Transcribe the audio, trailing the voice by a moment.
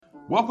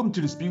Welcome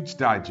to Disputes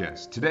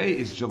Digest. Today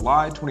is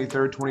July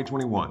 23rd,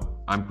 2021.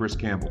 I'm Chris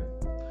Campbell.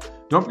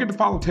 Don't forget to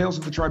follow Tales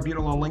of the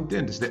Tribunal on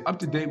LinkedIn to stay up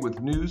to date with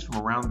news from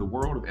around the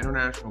world of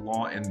international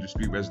law and the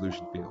dispute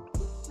resolution field.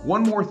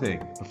 One more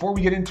thing, before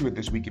we get into it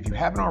this week, if you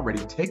haven't already,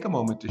 take a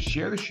moment to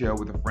share the show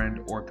with a friend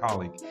or a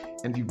colleague.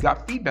 And if you've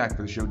got feedback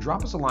for the show,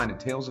 drop us a line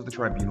at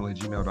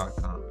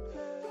talesofthetribunal@gmail.com.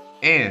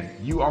 And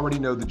you already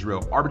know the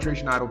drill.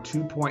 Arbitration Idol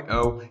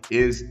 2.0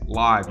 is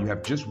live. You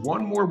have just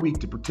one more week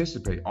to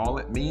participate. All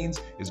it means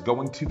is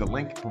going to the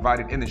link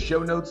provided in the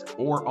show notes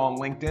or on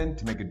LinkedIn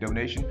to make a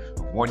donation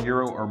of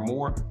 €1 or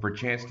more for a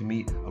chance to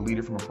meet a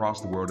leader from across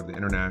the world of the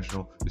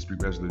international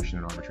dispute resolution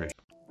and arbitration.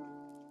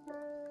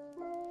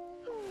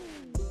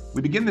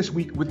 We begin this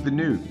week with the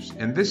news,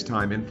 and this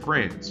time in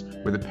France,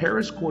 where the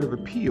Paris Court of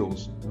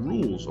Appeals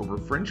rules over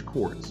French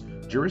courts'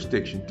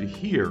 jurisdiction to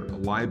hear a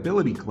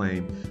liability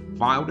claim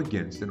filed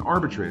against an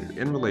arbitrator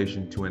in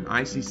relation to an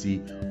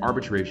ICC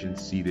arbitration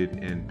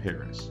seated in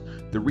Paris.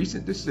 The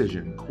recent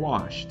decision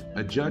quashed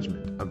a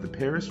judgment of the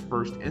Paris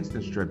First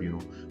Instance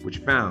Tribunal, which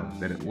found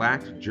that it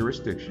lacked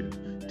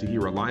jurisdiction to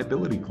hear a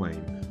liability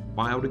claim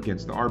filed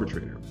against the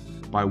arbitrator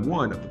by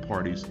one of the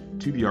parties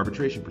to the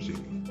arbitration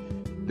proceeding.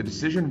 The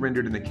decision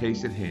rendered in the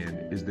case at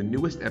hand is the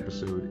newest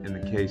episode in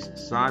the case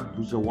Saad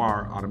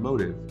Bouzouar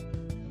Automotive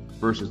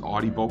versus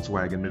Audi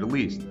Volkswagen Middle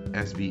East,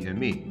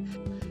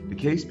 SVME. The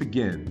case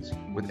begins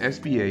with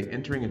SBA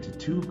entering into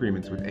two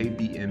agreements with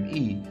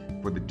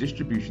ABME for the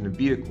distribution of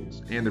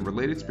vehicles and the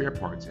related spare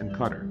parts in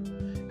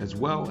Qatar, as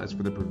well as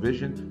for the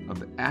provision of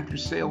the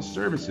after-sales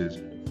services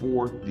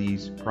for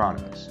these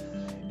products.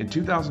 In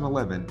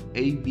 2011,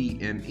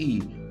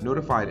 ABME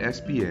notified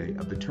SBA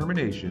of the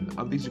termination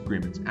of these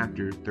agreements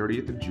after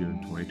 30th of June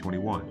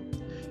 2021.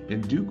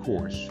 In due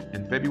course,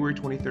 in February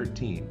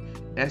 2013,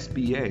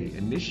 SBA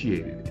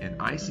initiated an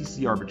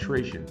ICC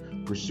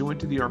arbitration pursuant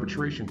to the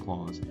arbitration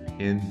clause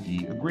in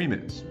the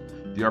agreements.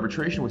 The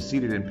arbitration was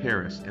seated in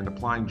Paris and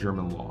applying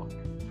German law.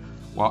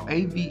 While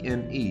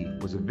ABME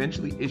was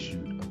eventually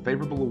issued a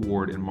favorable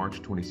award in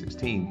March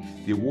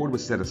 2016, the award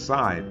was set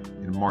aside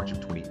in March of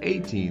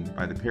 2018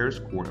 by the Paris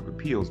Court of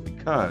Appeals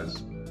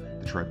because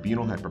the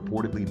tribunal had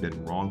purportedly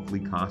been wrongfully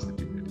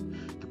constituted.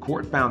 The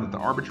court found that the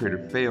arbitrator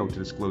failed to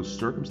disclose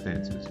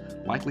circumstances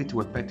likely to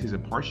affect his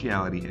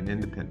impartiality and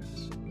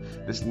independence.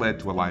 This led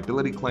to a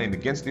liability claim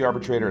against the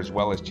arbitrator as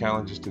well as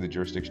challenges to the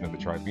jurisdiction of the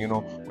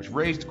tribunal, which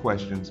raised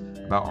questions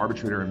about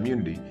arbitrator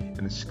immunity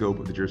and the scope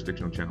of the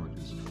jurisdictional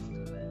challenges.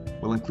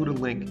 We'll include a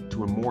link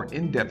to a more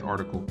in-depth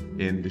article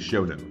in the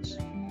show notes.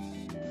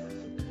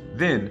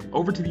 Then,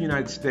 over to the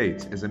United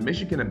States, as a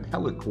Michigan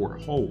appellate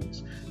court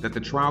holds that the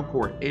trial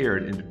court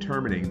erred in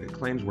determining that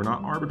claims were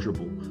not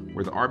arbitrable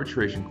where the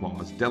arbitration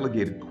clause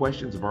delegated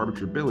questions of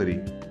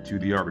arbitrability to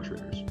the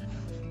arbitrators.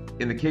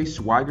 In the case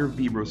Swiger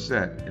v.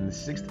 Rosette in the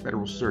 6th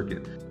Federal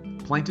Circuit,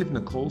 plaintiff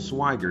Nicole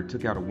Swiger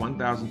took out a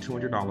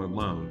 $1,200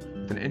 loan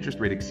with an interest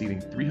rate exceeding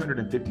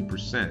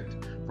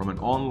 350% from an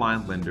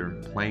online lender,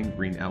 Plain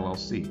Green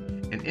LLC,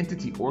 an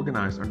entity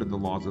organized under the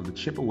laws of the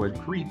Chippewa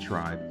Cree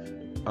tribe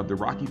of the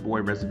Rocky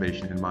Boy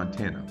Reservation in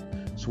Montana.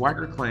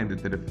 Swiger claimed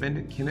that the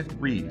defendant Kenneth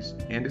Reeves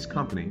and his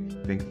company,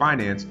 Think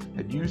Finance,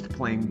 had used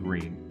Plain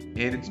Green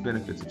and its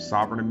benefits of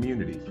sovereign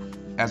immunity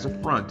as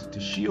a front to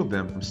shield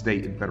them from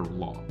state and federal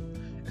law.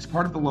 As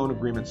part of the loan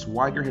agreement,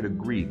 Swiger had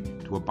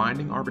agreed to a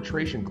binding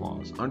arbitration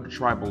clause under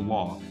tribal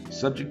law,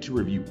 subject to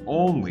review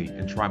only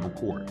in tribal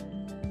court.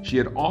 She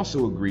had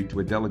also agreed to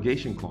a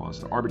delegation clause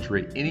to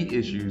arbitrate any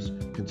issues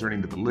concerning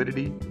the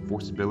validity,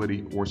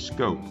 enforceability, or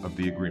scope of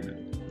the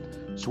agreement.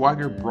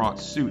 Swiger brought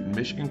suit in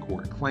Michigan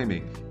court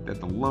claiming that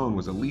the loan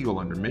was illegal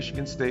under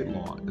Michigan state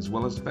law as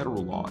well as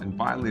federal law and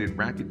violated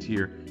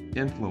Racketeer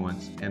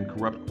Influence and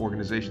Corrupt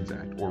Organizations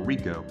Act, or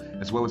RICO,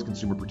 as well as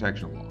consumer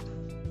protection law.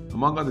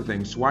 Among other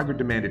things, Swiger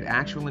demanded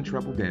actual and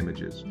treble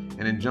damages,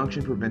 an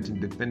injunction preventing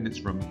defendants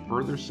from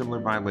further similar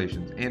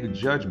violations, and a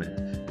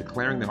judgment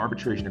declaring the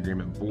arbitration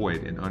agreement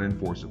void and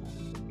unenforceable.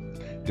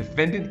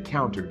 Defendant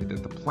countered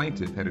that the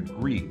plaintiff had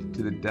agreed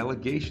to the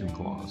delegation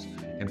clause,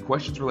 and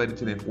questions related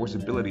to the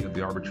enforceability of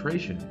the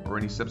arbitration or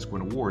any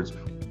subsequent awards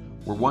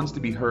were ones to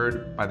be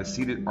heard by the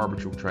seated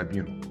arbitral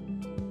tribunal.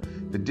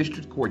 The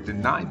district court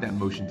denied that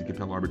motion to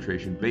compel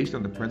arbitration based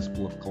on the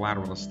principle of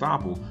collateral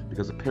estoppel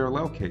because a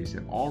parallel case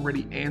had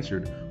already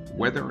answered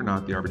whether or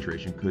not the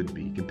arbitration could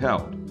be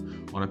compelled.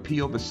 On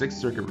appeal, the Sixth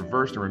Circuit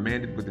reversed and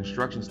remanded with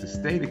instructions to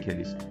stay the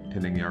case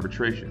pending the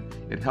arbitration.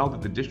 It held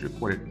that the district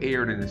court had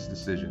erred in its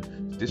decision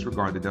to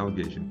disregard the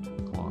delegation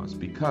clause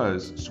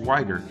because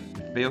Swiger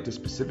had failed to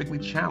specifically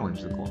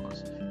challenge the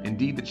clause.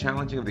 Indeed, the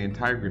challenging of the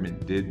entire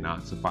agreement did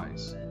not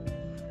suffice.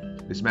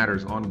 This matter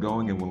is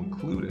ongoing and will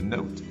include a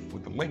note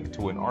with a link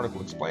to an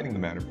article explaining the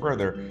matter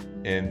further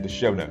in the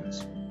show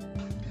notes.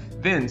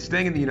 Then,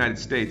 staying in the United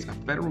States, a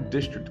federal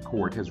district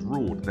court has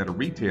ruled that a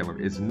retailer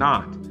is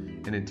not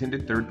an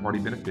intended third-party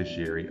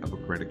beneficiary of a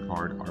credit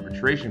card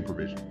arbitration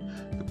provision.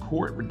 The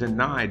court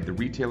denied the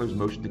retailer's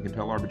motion to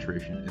compel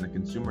arbitration in a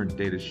consumer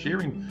data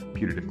sharing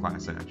putative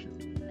class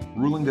action,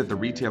 ruling that the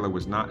retailer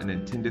was not an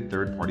intended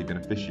third-party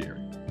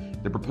beneficiary.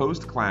 The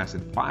proposed class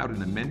had filed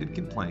an amended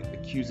complaint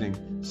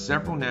accusing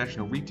several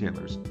national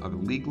retailers of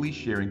illegally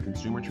sharing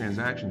consumer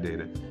transaction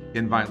data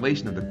in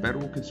violation of the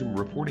Federal Consumer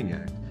Reporting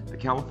Act, the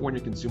California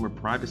Consumer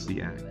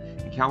Privacy Act,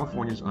 and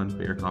California's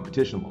Unfair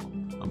Competition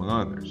Law, among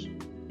others.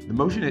 The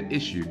motion at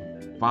issue,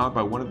 filed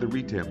by one of the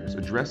retailers,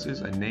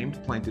 addresses a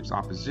named plaintiff's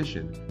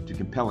opposition to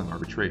compelling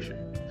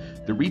arbitration.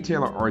 The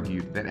retailer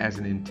argued that as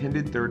an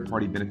intended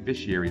third-party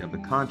beneficiary of the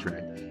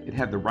contract, it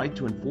had the right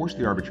to enforce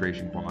the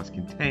arbitration clause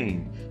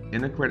contained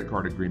in a credit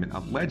card agreement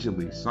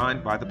allegedly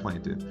signed by the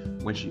plaintiff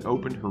when she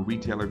opened her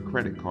retailer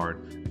credit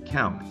card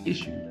account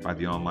issued by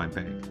the online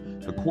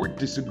bank. The court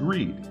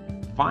disagreed,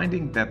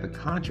 finding that the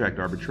contract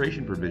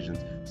arbitration provisions,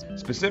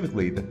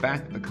 specifically the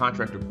fact that the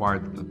contract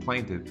required that the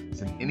plaintiff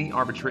send any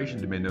arbitration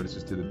demand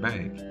notices to the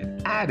bank,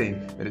 and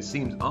adding that it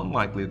seems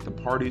unlikely that the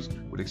parties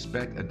would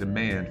expect a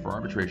demand for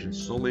arbitration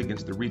solely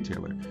against the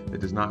retailer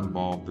that does not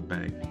involve the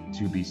bank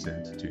to be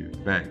sent to the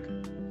bank.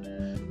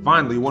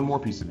 Finally, one more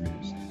piece of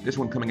news, this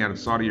one coming out of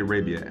Saudi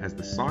Arabia, as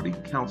the Saudi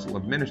Council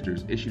of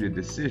Ministers issued a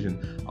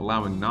decision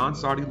allowing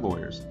non-Saudi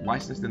lawyers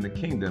licensed in the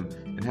kingdom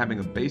and having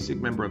a basic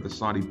member of the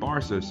Saudi Bar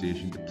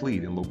Association to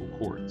plead in local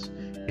courts.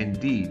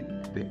 Indeed,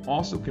 they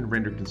also can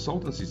render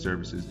consultancy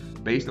services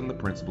based on the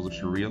principles of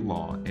Sharia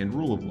law and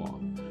rule of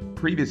law.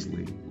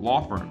 Previously,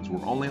 law firms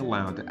were only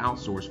allowed to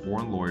outsource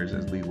foreign lawyers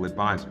as legal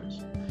advisors.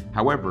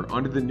 However,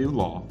 under the new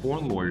law,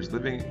 foreign lawyers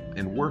living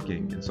and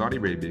working in Saudi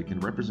Arabia can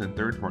represent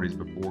third parties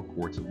before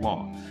courts of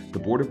law, the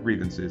Board of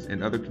Grievances,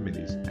 and other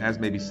committees as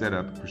may be set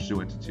up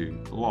pursuant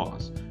to the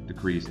laws,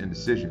 decrees, and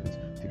decisions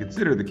to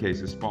consider the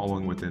cases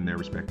falling within their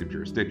respective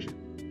jurisdiction.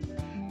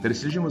 The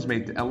decision was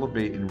made to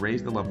elevate and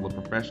raise the level of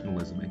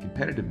professionalism and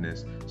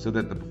competitiveness so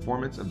that the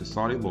performance of the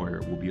Saudi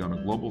lawyer will be on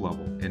a global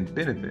level and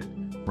benefit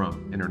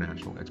from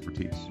international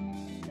expertise.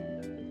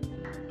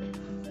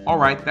 All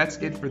right, that's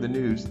it for the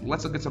news.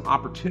 Let's look at some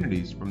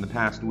opportunities from the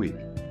past week.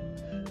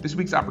 This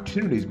week's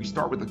opportunities, we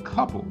start with a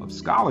couple of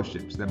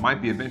scholarships that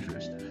might be of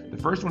interest. The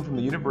first one from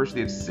the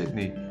University of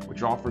Sydney,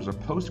 which offers a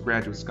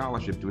postgraduate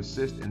scholarship to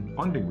assist in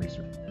funding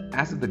research.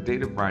 As of the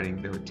date of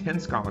writing, there are 10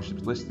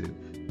 scholarships listed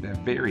that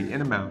vary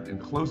in amount and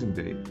closing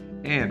date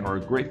and are a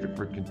great fit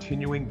for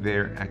continuing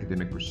their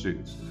academic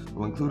pursuits.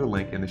 We'll include a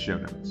link in the show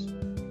notes.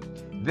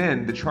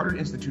 Then, the Chartered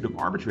Institute of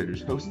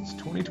Arbitrators hosts its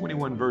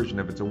 2021 version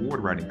of its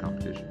award writing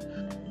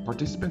competition.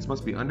 Participants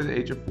must be under the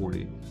age of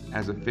 40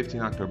 as of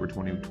 15 October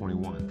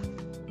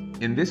 2021.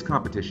 In this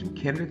competition,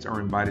 candidates are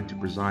invited to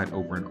preside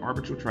over an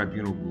arbitral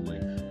tribunal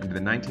ruling under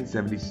the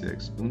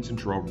 1976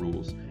 Uncentrale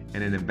rules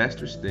and an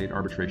investor state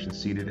arbitration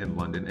seated in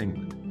London,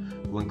 England.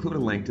 We'll include a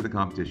link to the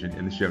competition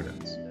in the show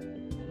notes.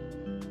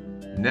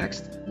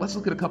 Next, let's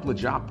look at a couple of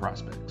job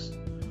prospects.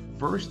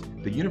 First,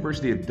 the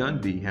University of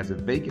Dundee has a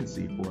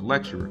vacancy for a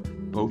lecturer,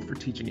 both for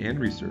teaching and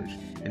research,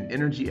 in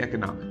energy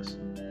economics.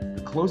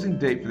 The closing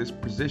date for this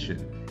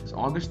position is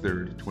August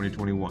 3rd,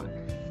 2021,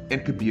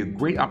 and could be a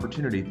great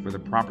opportunity for the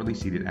properly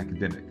seated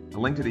academic. A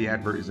link to the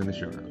advert is in the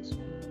show notes.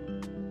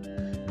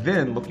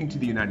 Then, looking to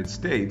the United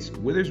States,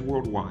 Withers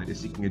Worldwide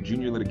is seeking a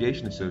junior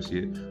litigation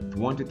associate with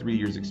 1 to 3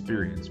 years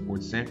experience for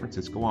its San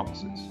Francisco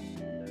offices.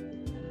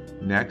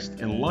 Next,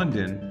 in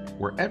London,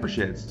 where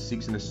Eversheds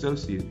seeks an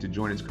associate to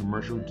join its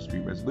commercial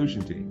dispute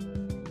resolution team.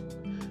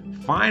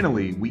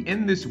 Finally, we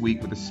end this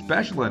week with a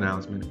special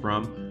announcement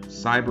from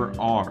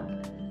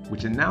CyberArb,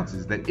 which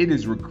announces that it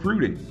is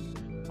recruiting.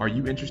 Are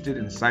you interested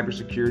in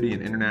cybersecurity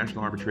and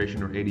international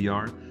arbitration, or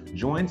ADR?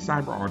 Join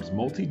CyberArb's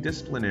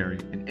multidisciplinary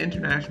and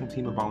international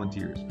team of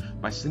volunteers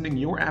by sending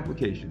your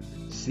application,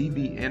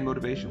 CV, and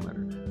motivation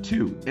letter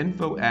to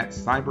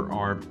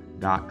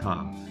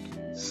info@cyberarb.com.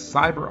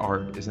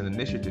 CyberArb is an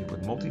initiative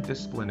with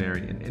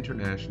multidisciplinary and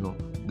international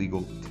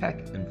legal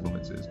tech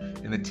influences,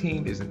 and the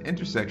team is an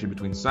intersection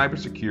between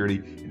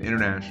cybersecurity and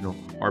international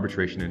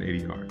arbitration and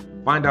ADR.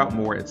 Find out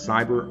more at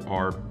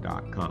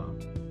cyberarb.com.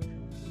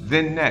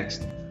 Then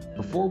next,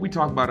 before we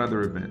talk about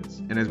other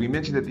events, and as we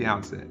mentioned at the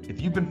outset,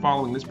 if you've been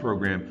following this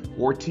program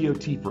or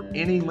TOT for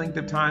any length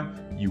of time,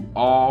 you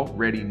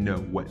already know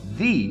what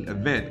the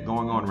event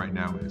going on right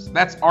now is.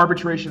 That's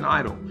Arbitration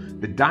Idol,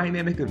 the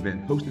dynamic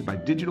event hosted by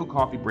Digital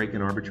Coffee Break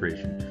in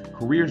Arbitration,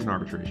 Careers in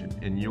Arbitration,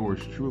 and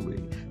yours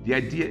truly. The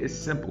idea is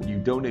simple. You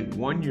donate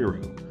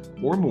 €1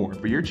 or more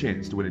for your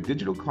chance to win a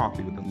digital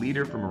coffee with a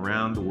leader from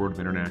around the world of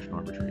international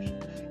arbitration.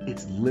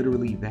 It's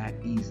literally that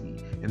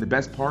easy. And the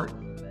best part,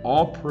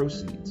 all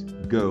proceeds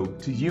go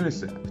to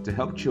UNICEF to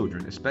help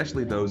children,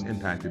 especially those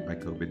impacted by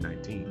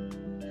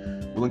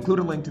COVID-19. We'll include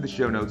a link to the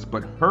show notes,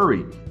 but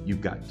hurry,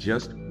 you've got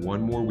just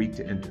one more week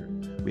to enter.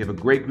 We have a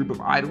great group of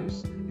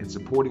idols and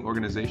supporting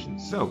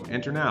organizations, so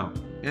enter now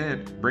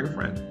and bring a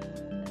friend.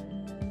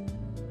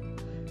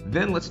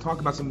 Then let's talk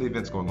about some of the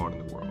events going on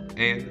in the world.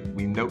 And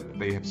we note that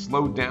they have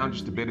slowed down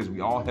just a bit as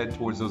we all head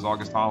towards those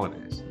August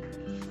holidays.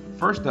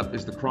 First up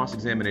is the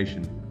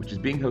cross-examination which is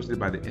being hosted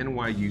by the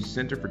NYU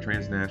Center for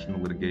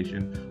Transnational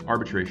Litigation,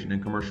 Arbitration, and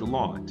Commercial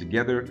Law,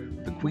 together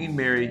with the Queen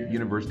Mary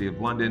University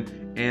of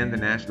London and the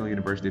National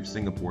University of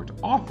Singapore, to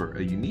offer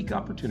a unique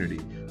opportunity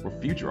for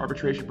future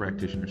arbitration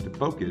practitioners to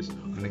focus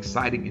on an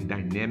exciting and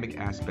dynamic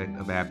aspect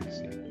of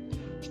advocacy.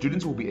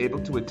 Students will be able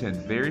to attend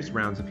various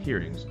rounds of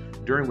hearings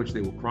during which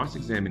they will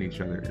cross-examine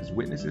each other as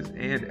witnesses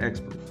and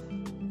experts.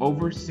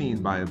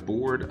 Overseen by a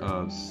board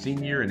of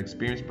senior and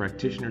experienced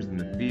practitioners in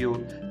the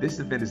field, this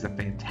event is a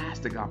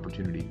fantastic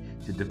opportunity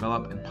to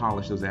develop and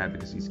polish those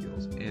advocacy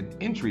skills, and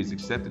entry is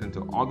accepted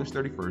until August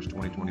 31st,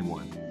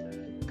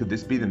 2021. Could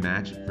this be the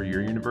match for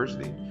your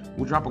university?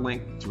 We'll drop a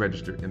link to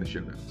register in the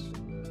show notes.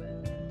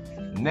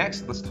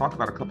 Next, let's talk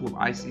about a couple of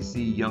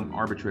ICC Young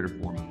Arbitrator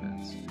Forum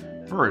events.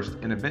 First,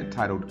 an event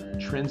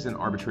titled Trends in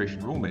Arbitration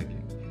Rulemaking.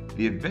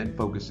 The event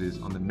focuses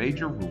on the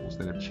major rules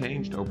that have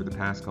changed over the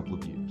past couple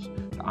of years.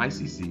 The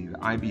ICC, the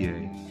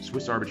IBA,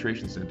 Swiss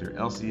Arbitration Center,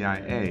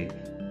 LCIA,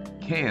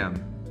 CAM,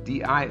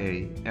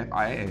 DIA,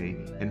 FIA,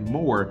 and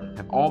more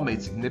have all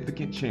made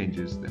significant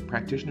changes that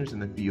practitioners in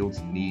the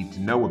fields need to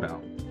know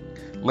about.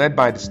 Led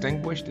by a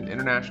distinguished and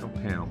international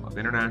panel of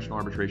international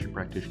arbitration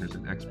practitioners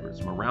and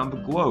experts from around the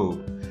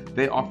globe,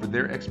 they offer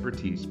their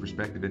expertise,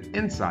 perspective, and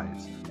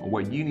insights on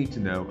what you need to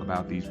know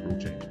about these rule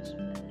changes.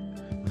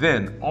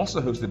 Then,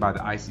 also hosted by the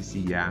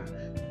ICC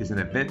YAF, is an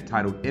event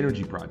titled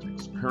Energy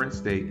Projects, Current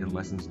State and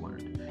Lessons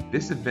Learned.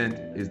 This event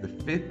is the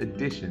 5th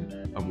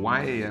edition of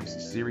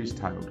YAF's series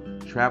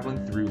titled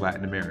Traveling Through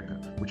Latin America,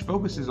 which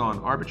focuses on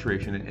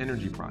arbitration and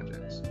energy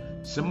projects.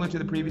 Similar to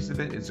the previous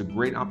event, it's a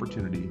great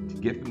opportunity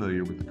to get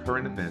familiar with the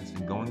current events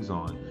and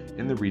goings-on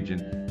in the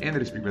region and the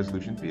dispute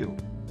resolution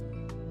field.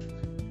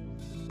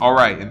 All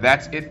right, and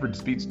that's it for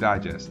Disputes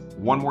Digest.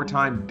 One more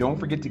time, don't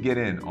forget to get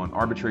in on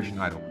Arbitration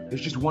Idol.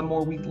 There's just one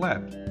more week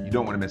left. You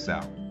don't want to miss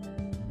out.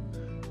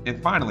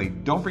 And finally,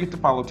 don't forget to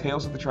follow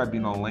Tales of the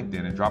Tribunal on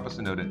LinkedIn and drop us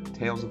a note at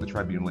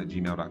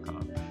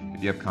talesofthetribunal@gmail.com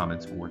if you have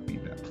comments or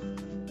feedback.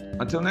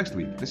 Until next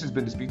week, this has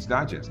been Disputes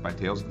Digest by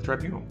Tales of the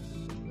Tribunal.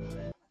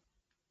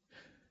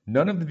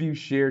 None of the views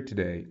shared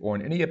today or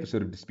in any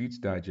episode of Disputes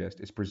Digest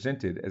is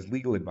presented as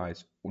legal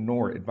advice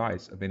nor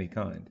advice of any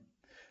kind.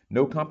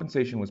 No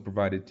compensation was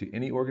provided to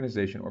any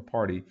organization or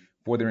party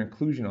for their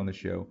inclusion on the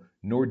show,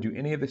 nor do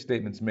any of the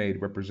statements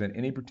made represent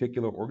any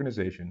particular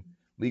organization,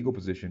 legal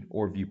position,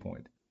 or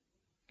viewpoint.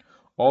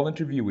 All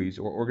interviewees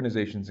or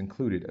organizations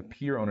included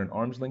appear on an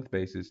arm's length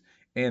basis,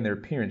 and their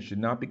appearance should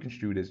not be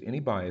construed as any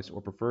bias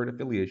or preferred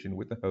affiliation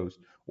with the host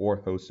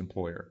or host's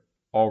employer.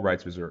 All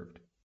rights reserved.